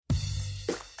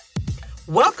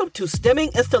Welcome to Stemming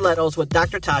in Stilettos with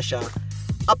Dr. Tasha,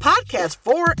 a podcast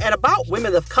for and about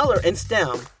women of color in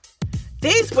STEM.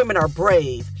 These women are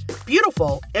brave,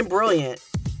 beautiful, and brilliant.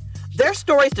 Their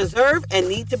stories deserve and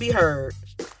need to be heard.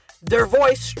 Their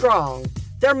voice strong,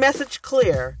 their message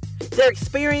clear, their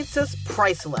experiences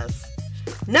priceless.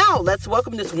 Now let's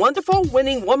welcome this wonderful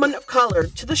winning woman of color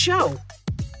to the show.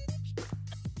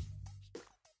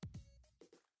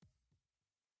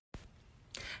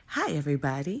 Hi,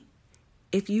 everybody.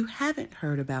 If you haven't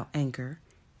heard about Anchor,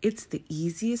 it's the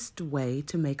easiest way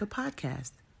to make a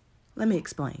podcast. Let me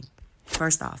explain.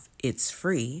 First off, it's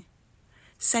free.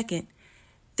 Second,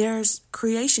 there's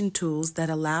creation tools that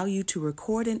allow you to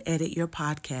record and edit your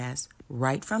podcast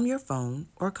right from your phone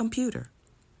or computer.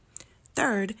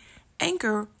 Third,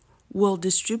 Anchor will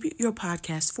distribute your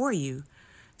podcast for you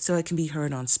so it can be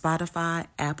heard on Spotify,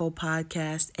 Apple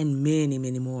Podcasts, and many,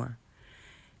 many more.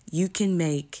 You can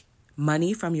make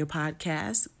money from your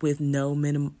podcast with no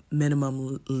minimum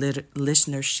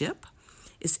listenership.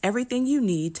 It's everything you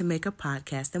need to make a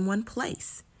podcast in one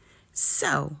place.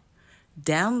 So,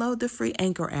 download the free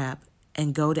Anchor app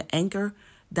and go to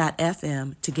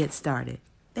anchor.fm to get started.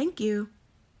 Thank you.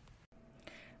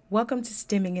 Welcome to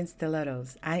Stemming in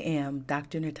Stilettos. I am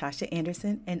Dr. Natasha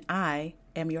Anderson, and I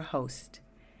am your host.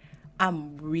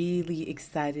 I'm really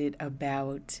excited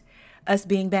about us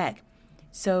being back.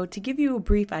 So to give you a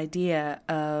brief idea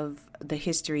of the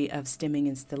history of Stemming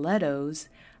in Stilettos,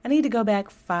 I need to go back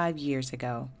 5 years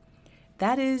ago.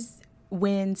 That is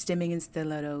when Stemming in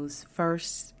Stilettos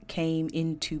first came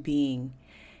into being.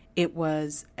 It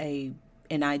was an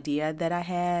idea that I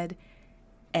had,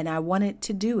 and I wanted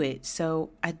to do it.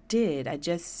 So I did. I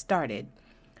just started.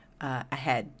 I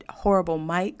had horrible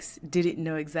mics, didn't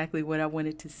know exactly what I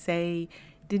wanted to say,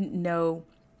 didn't know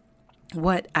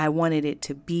what I wanted it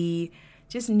to be.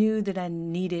 Just knew that I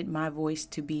needed my voice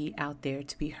to be out there,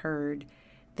 to be heard,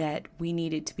 that we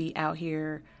needed to be out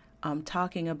here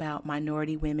talking about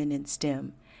minority women in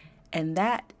STEM. And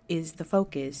that is the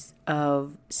focus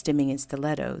of Stemming in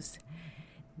Stilettos.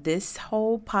 This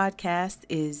whole podcast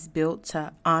is built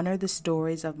to honor the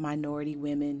stories of minority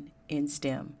women in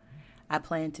STEM. I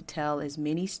plan to tell as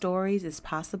many stories as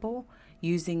possible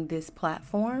using this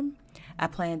platform. I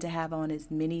plan to have on as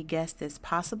many guests as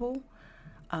possible.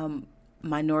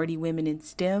 Minority women in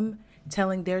STEM,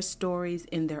 telling their stories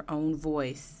in their own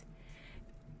voice,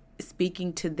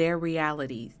 speaking to their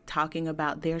realities, talking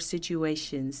about their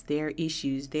situations, their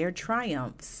issues, their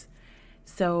triumphs.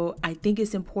 So I think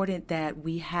it's important that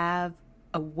we have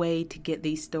a way to get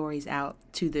these stories out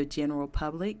to the general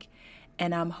public,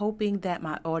 and I'm hoping that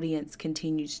my audience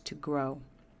continues to grow.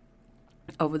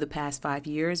 Over the past 5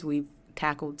 years, we've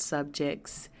tackled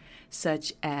subjects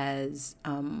such as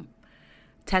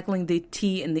tackling the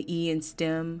T and the E in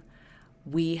STEM.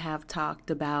 We have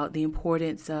talked about the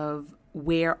importance of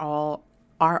where all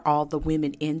the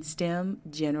women in STEM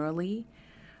generally,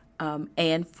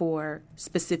 and for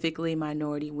specifically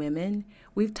minority women.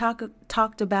 We've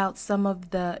talked about some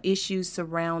of the issues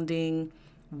surrounding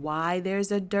why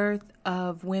there's a dearth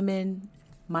of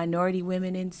minority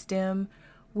women in STEM.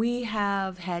 We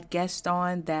have had guests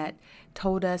on that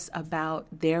told us about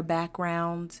their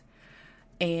backgrounds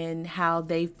and how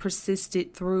they've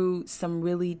persisted through some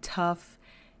really tough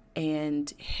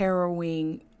and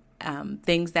harrowing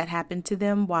things that happened to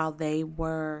them while they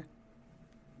were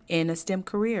in a STEM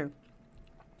career.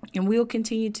 And we'll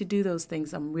continue to do those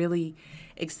things. I'm really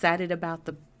excited about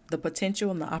the potential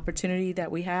and the opportunity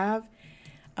that we have.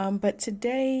 But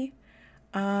today,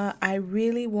 I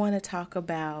really want to talk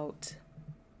about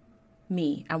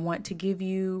me. I want to give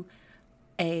you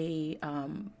a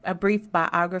brief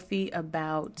biography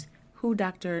about who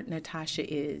Dr.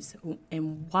 Natasha is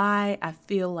and why I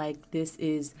feel like this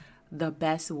is the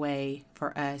best way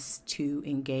for us to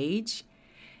engage.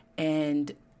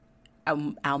 And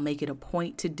I'll make it a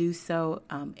point to do so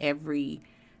every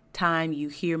time you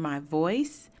hear my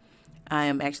voice. I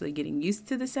am actually getting used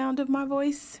to the sound of my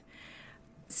voice.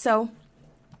 So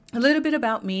a little bit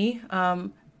about me.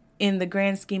 In the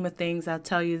grand scheme of things, I'll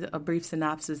tell you a brief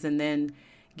synopsis and then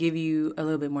give you a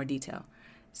little bit more detail.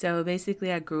 So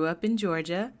basically, I grew up in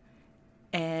Georgia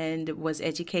and was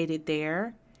educated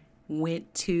there,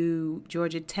 went to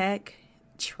Georgia Tech,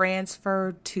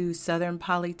 transferred to Southern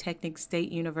Polytechnic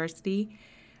State University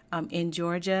in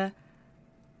Georgia,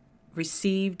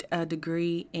 received a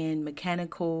degree in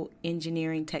mechanical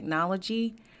engineering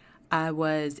technology. I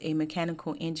was a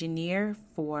mechanical engineer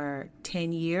for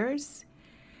 10 years.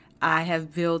 I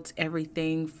have built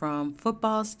everything from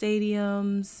football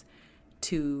stadiums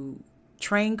to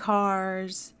train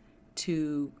cars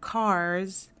to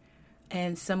cars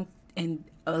and some and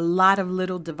a lot of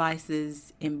little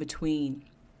devices in between.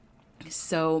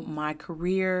 So my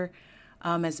career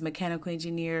as a mechanical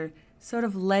engineer sort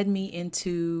of led me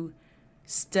into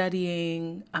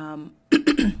studying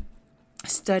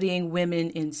studying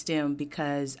women in STEM,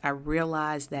 because I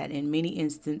realized that in many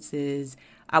instances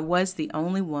I was the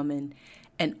only woman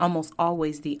and almost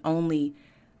always the only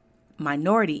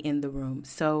minority in the room.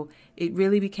 So it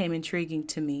really became intriguing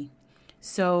to me.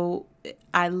 So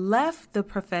I left the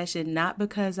profession not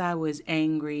because I was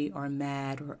angry or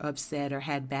mad or upset or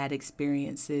had bad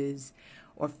experiences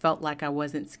or felt like I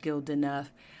wasn't skilled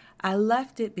enough. I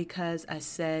left it because I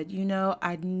said,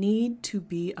 I need to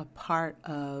be a part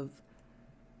of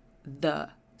the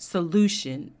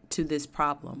solution to this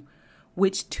problem,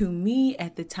 which to me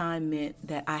at the time meant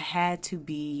that I had to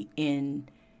be in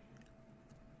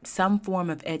some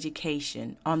form of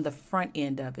education on the front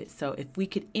end of it. So if we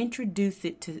could introduce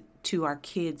it to our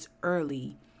kids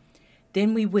early,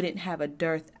 then we wouldn't have a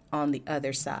dearth on the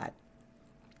other side.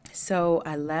 So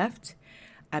I left.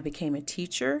 I became a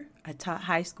teacher. I taught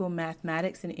high school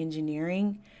mathematics and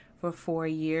engineering for 4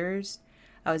 years.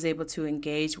 I was able to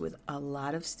engage with a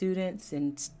lot of students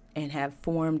and have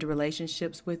formed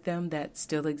relationships with them that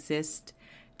still exist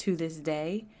to this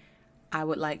day. I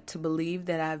would like to believe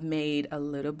that I've made a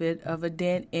little bit of a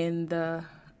dent in the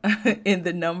in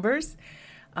the numbers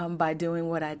by doing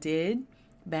what I did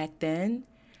back then.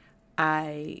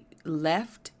 I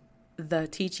left the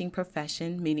teaching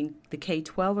profession, meaning the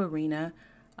K-12 arena.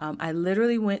 I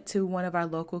literally went to one of our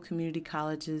local community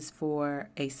colleges for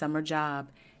a summer job,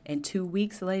 and 2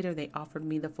 weeks later they offered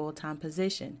me the full-time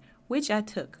position, which I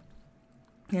took.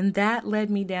 And that led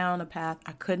me down a path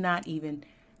I could not even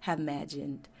have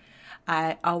imagined.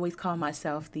 I always call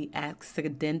myself the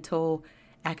accidental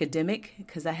academic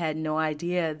because I had no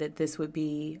idea that this would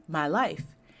be my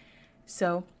life.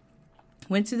 So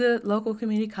went to the local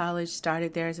community college,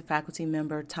 started there as a faculty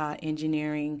member, taught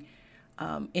engineering,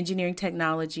 engineering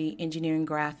technology, engineering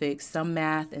graphics, some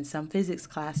math and some physics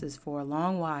classes for a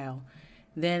long while.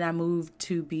 Then I moved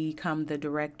to become the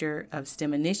director of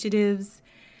STEM initiatives.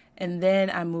 And then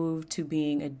I moved to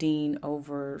being a dean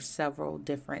over several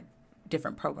different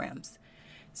programs.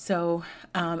 So,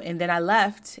 and then I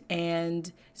left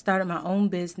and started my own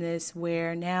business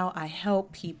where now I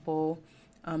help people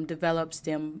develop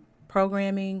STEM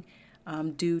programming,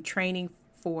 do training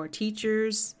for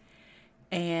teachers,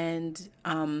 and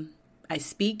I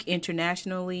speak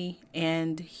internationally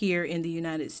and here in the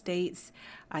United States.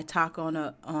 I talk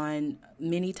on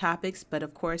many topics, but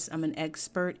of course I'm an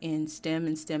expert in STEM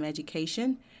and STEM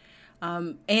education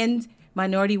and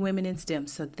minority women in STEM.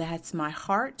 So that's my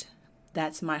heart.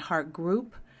 That's my heart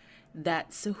group.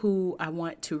 That's who I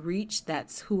want to reach.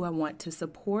 That's who I want to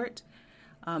support.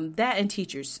 That and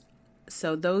teachers.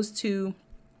 So those two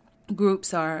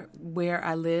groups are where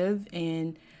I live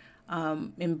and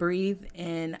breathe.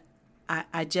 And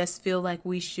I just feel like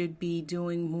we should be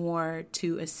doing more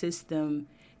to assist them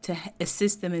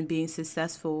in being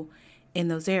successful in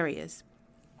those areas.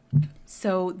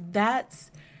 So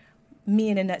that's me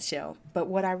in a nutshell. But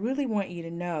what I really want you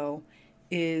to know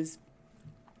is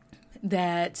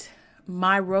that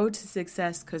my road to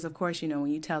success, because of course, when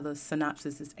you tell the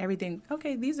synopsis, it's everything.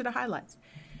 Okay, these are the highlights.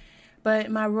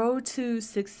 But my road to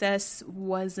success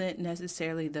wasn't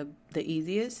necessarily the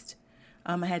easiest.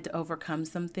 I had to overcome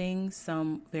some things,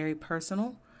 some very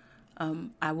personal.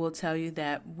 I will tell you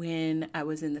that when I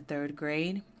was in the 3rd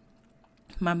grade,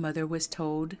 my mother was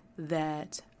told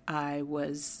that I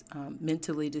was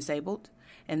mentally disabled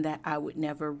and that I would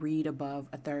never read above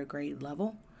a 3rd grade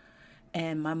level.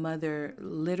 And my mother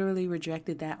literally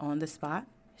rejected that on the spot.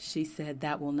 She said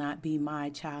that will not be my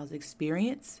child's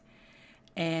experience.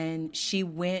 And she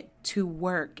went to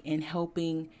work in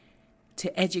helping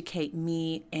to educate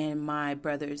me and my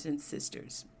brothers and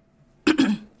sisters.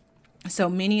 So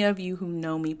many of you who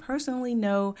know me personally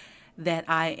know that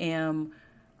I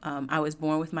was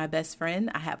born with my best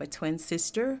friend. I have a twin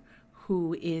sister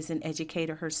who is an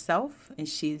educator herself, and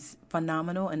she's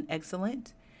phenomenal and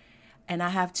excellent. And I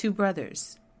have 2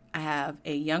 brothers. I have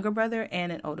a younger brother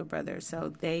and an older brother.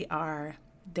 So they are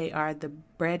the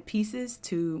bread pieces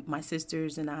to my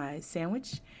sisters and I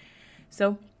sandwich.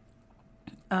 So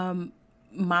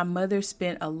my mother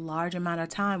spent a large amount of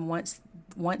time once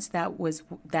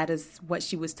that is what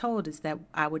she was told, is that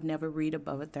I would never read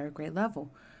above a 3rd grade level.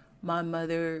 My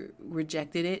mother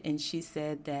rejected it, and she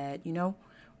said that,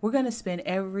 we're going to spend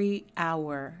every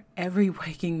hour, every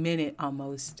waking minute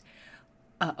almost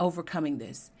overcoming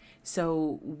this.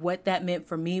 So what that meant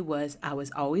for me was I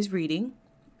was always reading.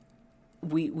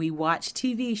 We watched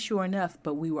TV, sure enough,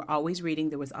 but we were always reading.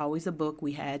 There was always a book.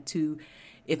 We had to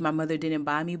If my mother didn't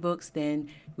buy me books, then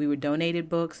we were donated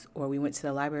books, or we went to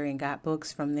the library and got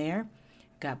books from there,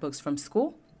 got books from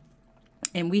school.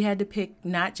 And we had to pick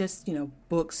not just,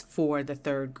 books for the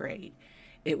third grade.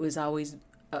 It was always,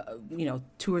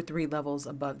 2 or 3 levels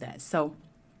above that. So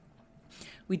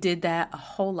we did that a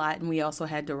whole lot. And we also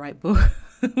had to write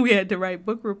we had to write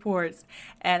book reports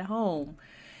at home.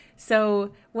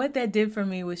 So what that did for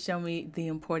me was show me the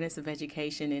importance of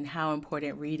education and how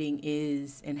important reading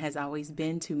is and has always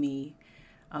been to me.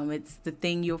 It's the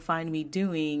thing you'll find me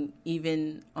doing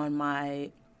even on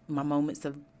my moments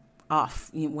of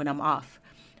off, when I'm off.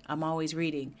 I'm always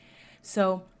reading.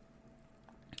 So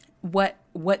what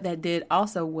that did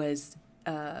also was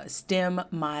stem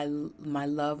my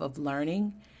love of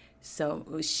learning.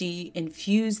 So she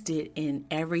infused it in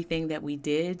everything that we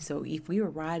did. So if we were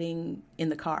riding in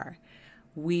the car,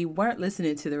 we weren't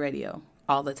listening to the radio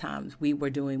all the time. We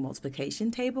were doing multiplication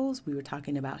tables. We were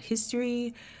talking about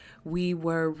history. We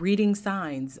were reading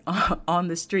signs on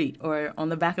the street or on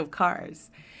the back of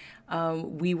cars.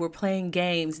 We were playing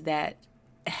games that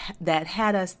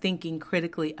had us thinking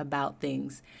critically about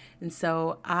things. And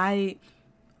so I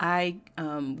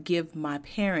give my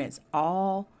parents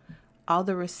all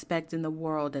the respect in the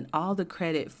world and all the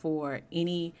credit for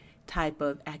any type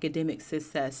of academic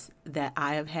success that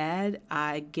I have had.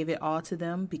 I give it all to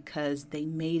them because they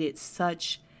made it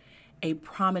such a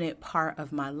prominent part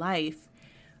of my life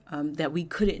that we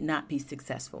couldn't not be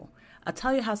successful. I'll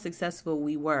tell you how successful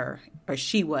we were, or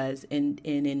she was,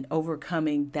 in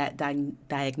overcoming that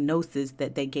diagnosis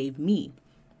that they gave me.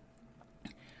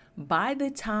 By the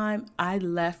time I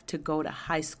left to go to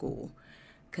high school,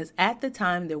 because at the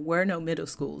time there were no middle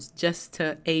schools, just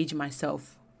to age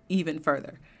myself even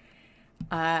further,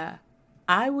 I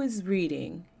was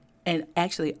reading, and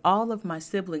actually all of my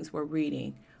siblings were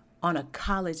reading on a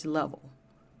college level.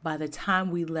 By the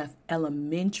time we left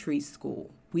elementary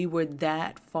school, we were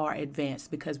that far advanced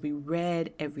because we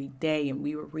read every day and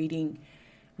we were reading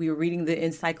the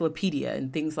encyclopedia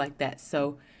and things like that.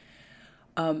 So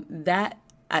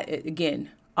again,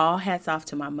 all hats off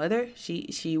to my mother.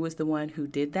 She was the one who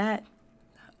did that.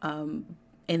 And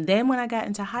then when I got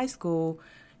into high school,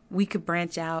 we could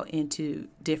branch out into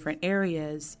different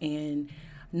areas and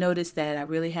noticed that I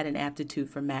really had an aptitude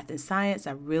for math and science.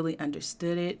 I really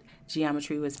understood it.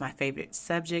 Geometry was my favorite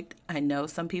subject. I know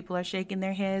some people are shaking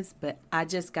their heads, but I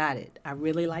just got it. I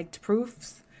really liked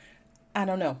proofs. I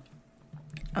don't know.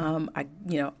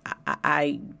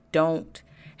 I don't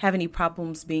have any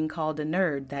problems being called a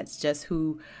nerd. That's just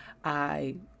who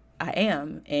I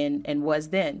am and was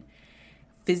then.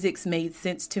 Physics made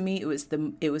sense to me. It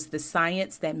was the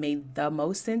science that made the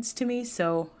most sense to me.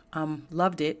 So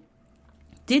loved it.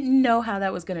 Didn't know how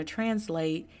that was going to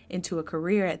translate into a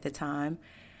career at the time.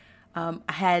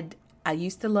 I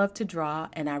used to love to draw,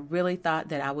 and I really thought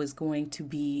that I was going to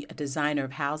be a designer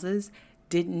of houses.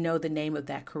 Didn't know the name of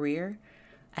that career.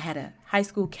 I had a high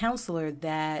school counselor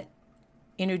that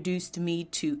introduced me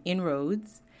to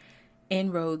En-ROADS.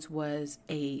 En-ROADS was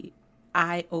a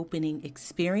eye-opening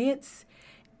experience.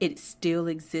 It still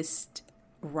exists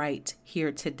right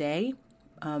here today.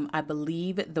 I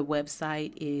believe the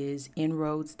website is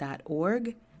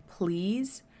enroads.org,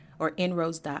 please, or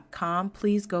enroads.com.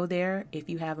 Please go there if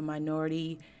you have a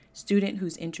minority student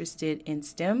who's interested in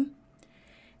STEM.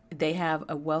 They have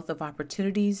a wealth of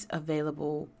opportunities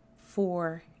available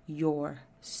for your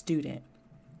student.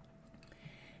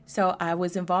 So I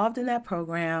was involved in that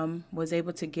program, was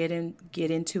able to get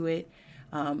into it.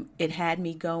 It had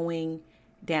me going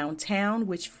downtown,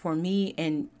 which for me,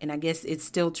 and I guess it's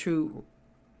still true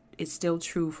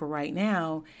for right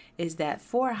now, is that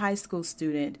for a high school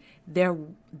student,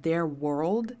 their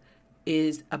world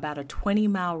is about a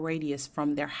 20-mile radius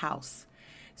from their house.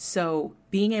 So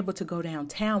being able to go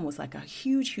downtown was like a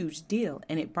huge, huge deal,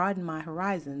 and it broadened my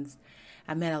horizons.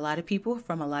 I met a lot of people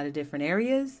from a lot of different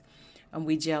areas, and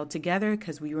we gelled together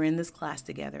because we were in this class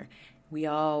together. We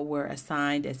all were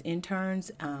assigned as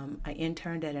interns. I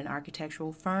interned at an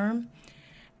architectural firm,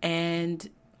 and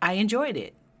I enjoyed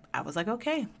it. I was like,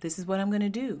 okay, this is what I'm going to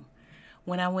do.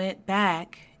 When I went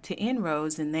back to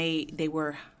En-ROADS and they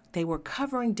were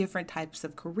covering different types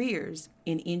of careers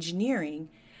in engineering,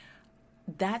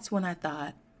 that's when I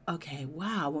thought, okay,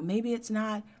 wow, well, maybe it's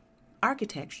not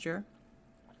architecture.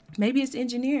 Maybe it's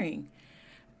engineering.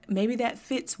 Maybe that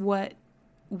fits what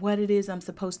it is I'm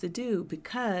supposed to do,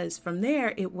 because from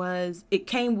there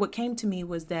what came to me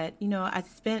was that, I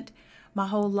spent my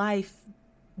whole life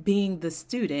being the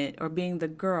student or being the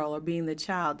girl or being the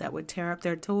child that would tear up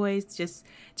their toys just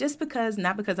because,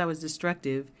 not because I was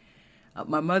destructive.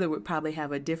 My mother would probably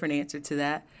have a different answer to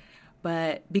that.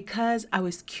 But because I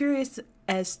was curious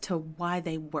as to why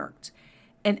they worked.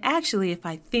 And actually, if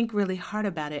I think really hard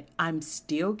about it, I'm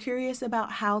still curious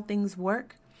about how things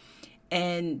work.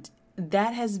 And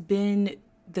that has been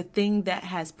the thing that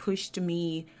has pushed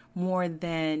me more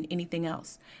than anything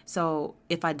else. So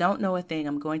if I don't know a thing,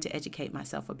 I'm going to educate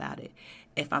myself about it.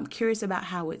 If I'm curious about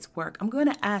how it's work, I'm going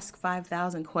to ask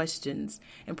 5,000 questions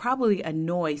and probably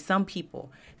annoy some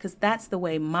people, because that's the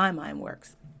way my mind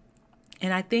works.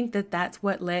 And I think that that's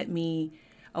what led me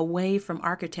away from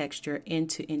architecture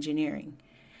into engineering.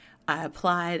 I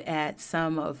applied at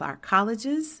some of our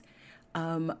colleges.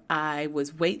 I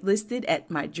was waitlisted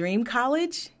at my dream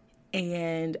college,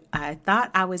 and I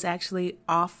thought I was actually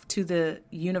off to the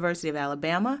University of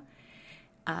Alabama.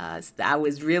 I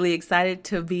was really excited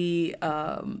to be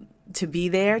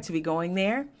there, to be going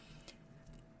there.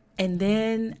 And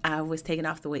then I was taken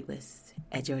off the wait list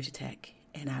at Georgia Tech,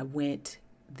 and I went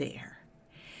there.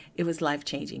 It was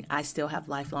life-changing. I still have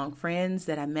lifelong friends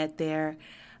that I met there.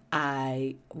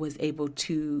 I was able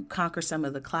to conquer some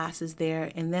of the classes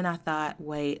there. And then I thought,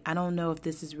 wait, I don't know if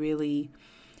this is really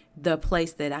the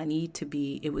place that I need to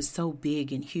be. It was so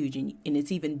big and huge, and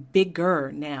it's even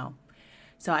bigger now.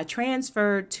 So I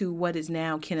transferred to what is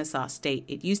now Kennesaw State.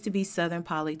 It used to be Southern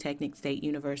Polytechnic State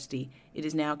University. It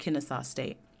is now Kennesaw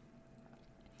State,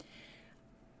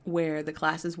 where the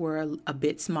classes were a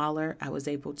bit smaller. I was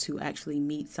able to actually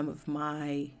meet some of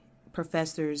my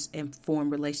professors and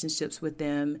form relationships with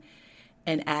them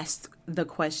and ask the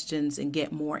questions and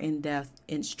get more in-depth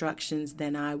instructions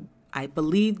than I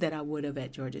believe that I would have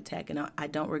at Georgia Tech. And I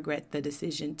don't regret the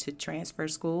decision to transfer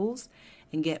schools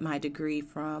and get my degree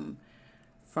from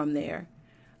there.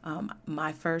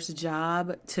 My first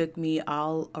job took me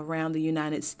all around the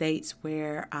United States,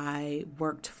 where I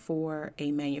worked for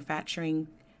a manufacturing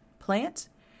plant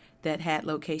that had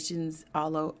locations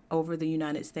all over the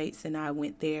United States, and I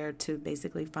went there to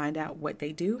basically find out what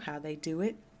they do, how they do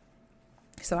it,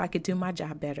 so I could do my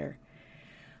job better.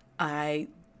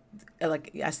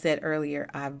 Like I said earlier,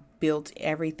 I've built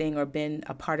everything or been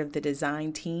a part of the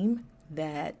design team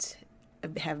that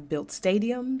have built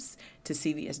stadiums, to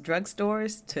CVS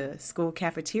drugstores, to school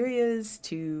cafeterias,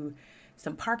 to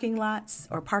some parking lots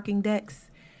or parking decks.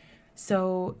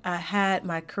 So I had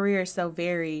my career so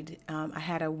varied. I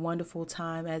had a wonderful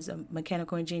time as a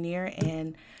mechanical engineer,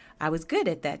 and I was good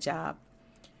at that job.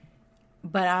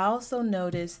 But I also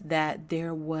noticed that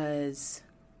there were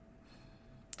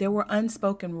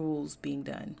unspoken rules being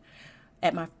done.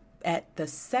 At the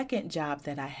second job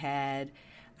that I had,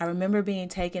 I remember being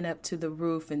taken up to the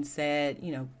roof and said,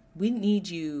 we need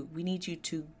you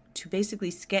to basically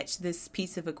sketch this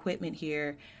piece of equipment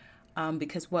here,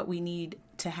 because what we need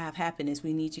to have happen is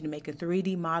we need you to make a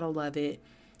 3D model of it,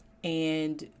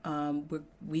 and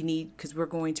because we're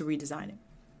going to redesign it.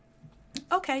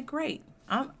 Okay, great.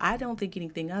 I don't think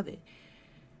anything of it.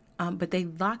 But they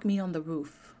locked me on the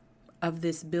roof of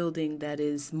this building that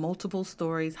is multiple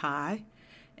stories high.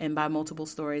 And by multiple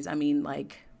stories, I mean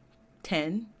like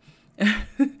 10.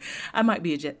 I might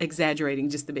be exaggerating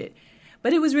just a bit,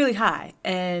 but it was really high.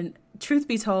 And truth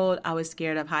be told, I was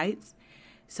scared of heights.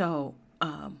 So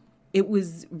it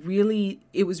was really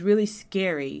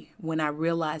scary when I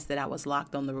realized that I was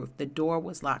locked on the roof. The door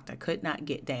was locked. I could not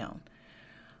get down.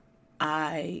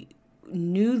 I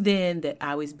knew then that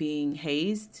I was being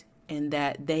hazed and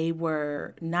that they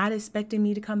were not expecting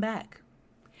me to come back.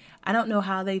 I don't know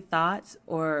how they thought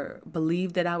or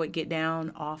believed that I would get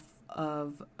down off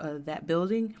of that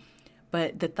building,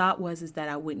 but the thought was that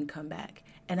I wouldn't come back.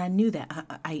 And I knew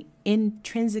that. I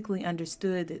intrinsically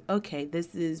understood that, okay,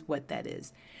 this is what that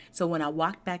is. So when I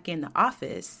walked back in the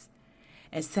office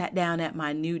and sat down at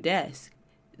my new desk,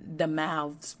 the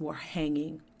mouths were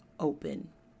hanging open.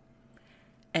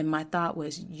 And my thought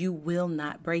was, you will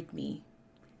not break me.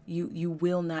 You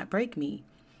will not break me.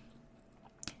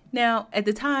 Now, at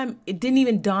the time, it didn't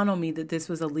even dawn on me that this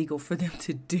was illegal for them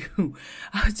to do.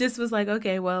 I just was like,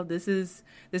 okay, well, this is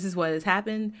what has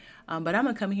happened. But I'm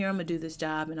going to come here, I'm going to do this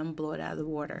job, and I'm going to blow it out of the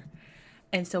water.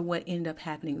 And so what ended up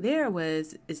happening there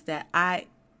is that I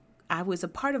was a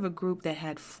part of a group that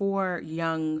had 4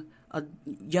 young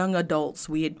adults.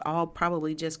 We had all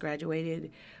probably just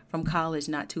graduated from college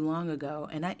not too long ago.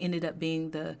 And I ended up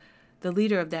being the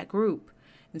leader of that group.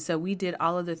 And so we did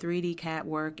all of the 3D CAD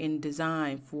work and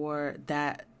design for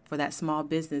that small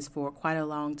business for quite a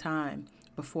long time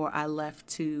before I left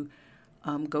to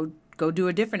go do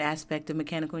a different aspect of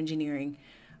mechanical engineering.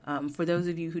 For those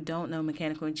of you who don't know,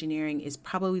 mechanical engineering is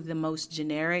probably the most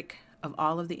generic of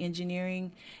all of the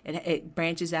engineering. It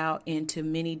branches out into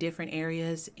many different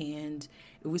areas, and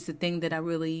it was the thing that I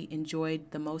really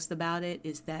enjoyed the most about it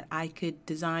is that I could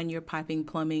design your piping,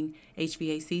 plumbing,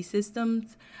 HVAC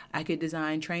systems. I could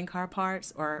design train car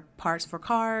parts or parts for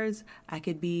cars. I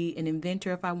could be an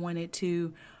inventor if I wanted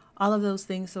to. All of those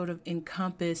things sort of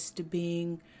encompassed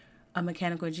being a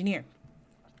mechanical engineer.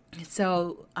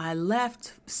 So I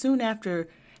left soon after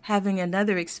having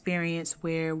another experience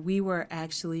where we were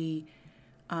actually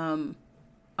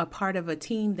a part of a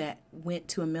team that went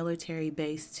to a military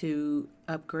base to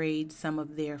upgrade some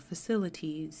of their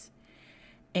facilities.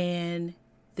 And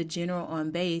the general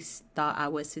on base thought I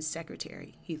was his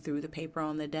secretary. He threw the paper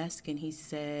on the desk and he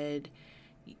said,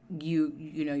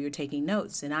 you're taking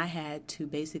notes. And I had to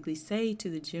basically say to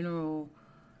the general,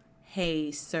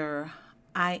 hey, sir,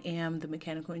 I am the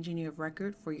mechanical engineer of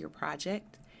record for your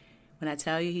project. When I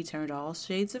tell you, he turned all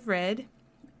shades of red,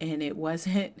 and it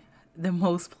wasn't the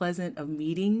most pleasant of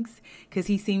meetings because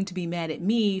he seemed to be mad at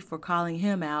me for calling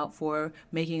him out for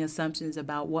making assumptions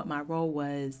about what my role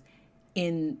was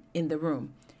in the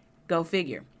room. Go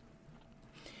figure.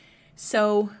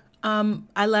 So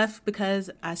I left because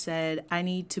I said I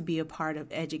need to be a part of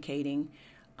educating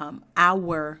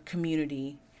our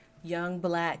community, young,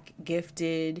 Black,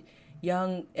 gifted,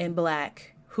 young and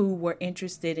Black who were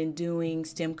interested in doing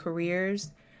STEM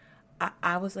careers.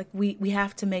 I was like, we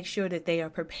have to make sure that they are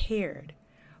prepared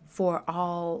for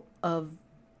all of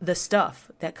the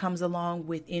stuff that comes along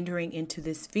with entering into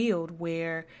this field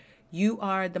where you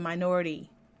are the minority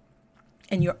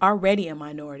and you're already a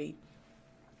minority.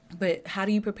 But how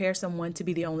do you prepare someone to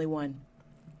be the only one?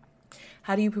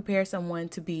 How do you prepare someone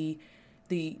to be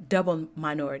the double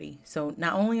minority? So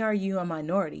not only are you a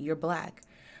minority, you're Black,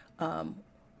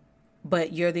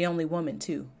 but you're the only woman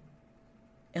too.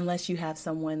 Unless you have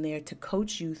someone there to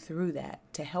coach you through that,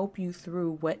 to help you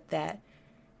through what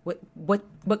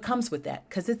comes with that,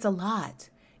 because it's a lot.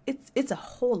 It's a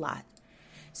whole lot.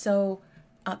 So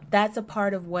that's a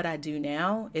part of what I do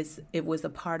now. It was a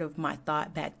part of my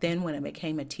thought back then when I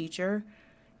became a teacher,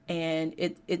 and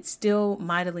it's still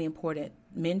mightily important.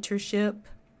 Mentorship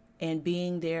and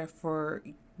being there for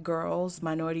girls,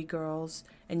 minority girls,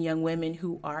 and young women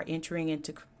who are entering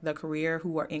into the career,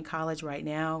 who are in college right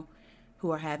now,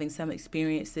 who are having some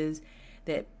experiences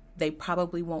that they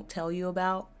probably won't tell you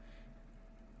about,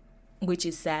 which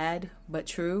is sad but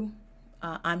true.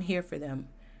 I'm here for them.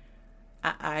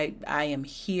 I am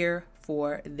here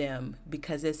for them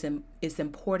because it's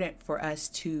important for us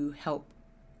to help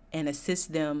and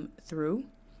assist them through.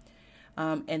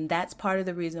 And that's part of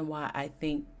the reason why I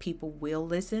think people will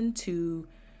listen to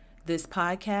this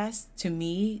podcast, to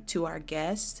me, to our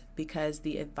guests, because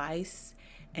the advice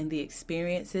and the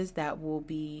experiences that will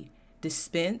be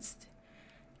dispensed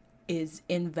is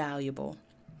invaluable.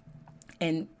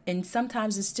 And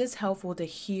sometimes it's just helpful to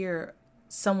hear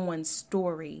someone's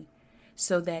story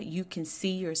so that you can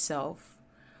see yourself,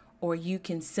 or you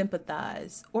can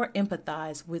sympathize or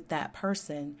empathize with that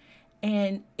person.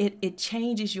 And it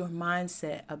changes your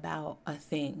mindset about a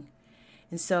thing.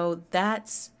 And so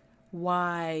that's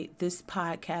why this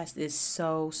podcast is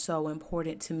so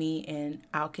important to me, and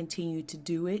I'll continue to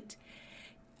do it.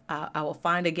 I will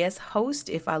find a guest host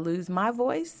if I lose my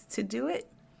voice to do it.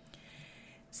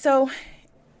 So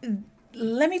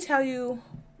let me tell you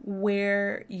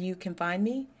where you can find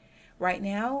me. Right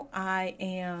now, I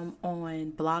am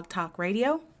on Blog Talk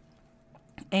Radio,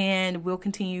 and we'll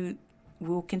continue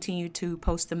to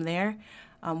post them there.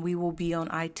 We will be on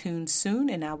iTunes soon,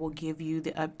 and I will give you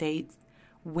the updates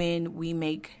when we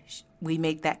make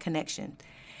that connection.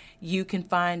 You can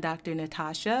find Dr.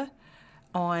 Natasha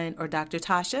or Dr.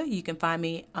 Tasha. You can find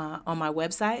me on my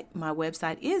website. My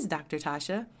website is Dr.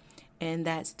 Tasha, and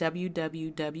that's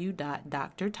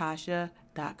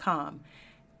www.drtasha.com.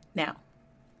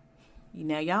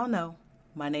 Now y'all know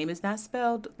my name is not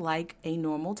spelled like a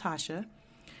normal Tasha,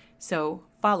 so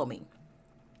follow me.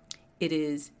 It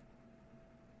is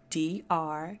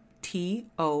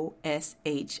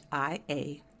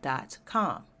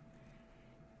drtoshia.com.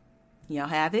 Y'all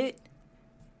have it?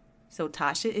 So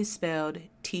Tasha is spelled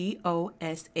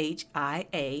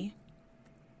Toshia.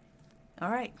 All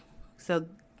right. So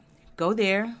go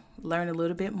there, learn a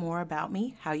little bit more about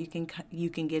me, how you can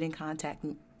get in contact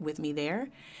with me there.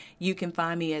 You can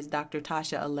find me as Dr.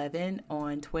 Tasha 11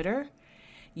 on Twitter.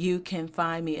 You can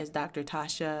find me as Dr.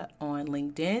 Tasha on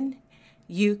LinkedIn.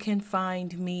 You can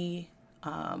find me,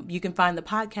 you can find the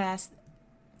podcast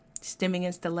Stemming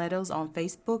in Stilettos on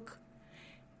Facebook.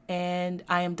 And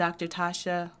I am Dr.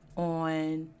 Tasha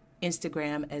on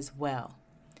Instagram as well.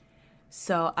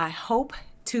 So I hope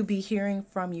to be hearing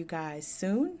from you guys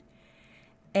soon.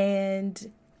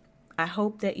 And I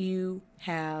hope that you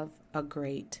have a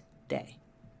great day.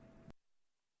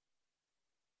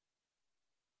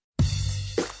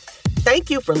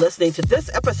 Thank you for listening to this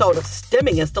episode of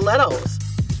Stemming in Stilettos.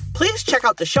 Please check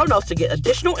out the show notes to get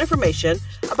additional information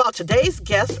about today's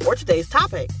guest or today's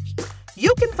topic.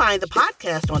 You can find the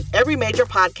podcast on every major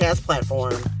podcast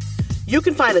platform. You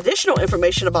can find additional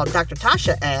information about Dr.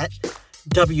 Tasha at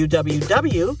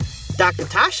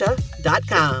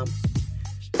www.drtasha.com.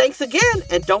 Thanks again,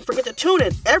 and don't forget to tune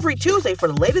in every Tuesday for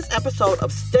the latest episode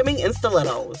of Stemming in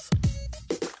Stilettos.